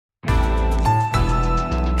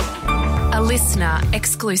A listener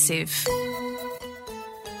exclusive.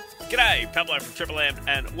 G'day, Pablo from Triple M,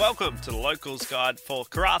 and welcome to the Locals Guide for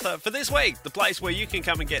Karratha for this week, the place where you can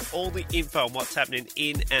come and get all the info on what's happening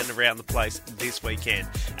in and around the place this weekend.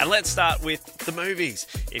 And let's start with the movies.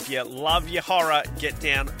 If you love your horror, get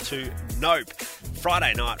down to Nope.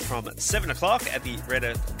 Friday night from 7 o'clock at the Red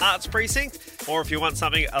Earth Arts Precinct. Or if you want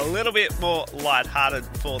something a little bit more lighthearted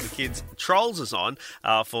for the kids, Trolls is on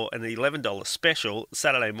for an $11 special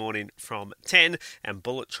Saturday morning from 10. And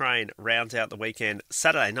Bullet Train rounds out the weekend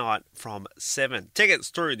Saturday night from 7. Tickets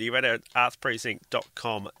through the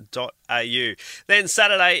redearthartsprecinct.com.au. Then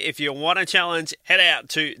Saturday, if you want a challenge, head out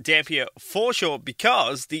to Dampier Foreshore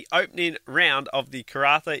because the opening round of the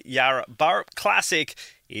Karratha Yarra Burrup Classic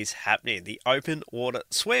is happening. The open water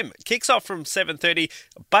swim kicks off from 7:30.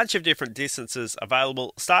 A bunch of different distances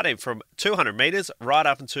available, starting from 200 metres right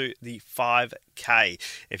up into the 5K.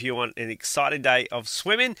 If you want an exciting day of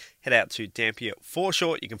swimming, head out to Dampier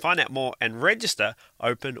Foreshore. You can find out more and register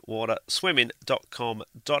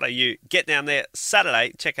openwaterswimming.com.au. Get down there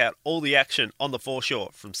Saturday, check out all the action on the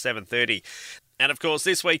foreshore from 7:30. And of course,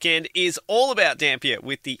 this weekend is all about Dampier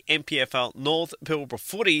with the NPFL North Pilbara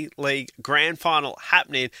Footy League Grand Final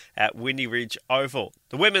happening at Windy Ridge Oval.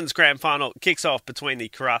 The women's Grand Final kicks off between the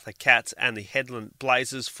Karratha Cats and the Headland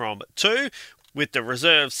Blazers from 2, with the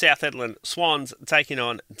reserve South Headland Swans taking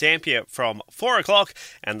on Dampier from 4 o'clock,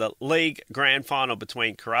 and the league grand final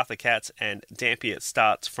between Karratha Cats and Dampier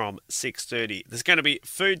starts from 6:30. There's going to be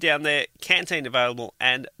food down there, canteen available,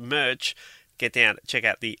 and merch. Get down, check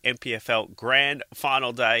out the NPFL Grand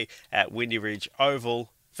Final Day at Windy Ridge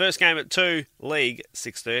Oval. First game at 2, league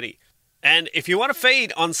 6:30. And if you want to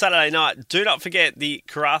feed on Saturday night, do not forget the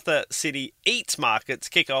Karratha City Eats Markets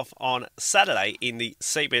kick off on Saturday in the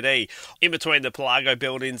CBD. In between the Pelago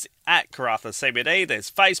buildings at Karratha CBD,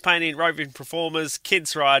 there's face painting, roving performers,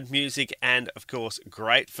 kids ride, music, and of course,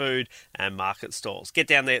 great food and market stalls. Get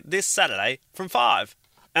down there this Saturday from 5.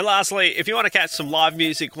 And lastly, if you want to catch some live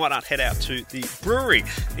music, why not head out to the brewery?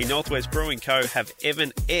 The Northwest Brewing Co. have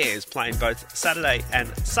Evan Ayres playing both Saturday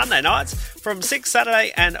and Sunday nights from 6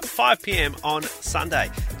 Saturday and 5 p.m. on Sunday.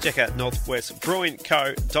 Check out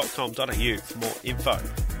northwestbrewingco.com.au for more info.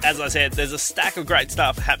 As I said, there's a stack of great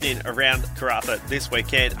stuff happening around Karratha this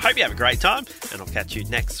weekend. Hope you have a great time, and I'll catch you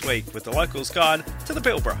next week with the Locals Guide to the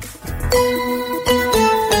Pilbara.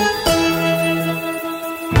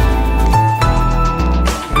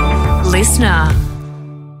 Listener.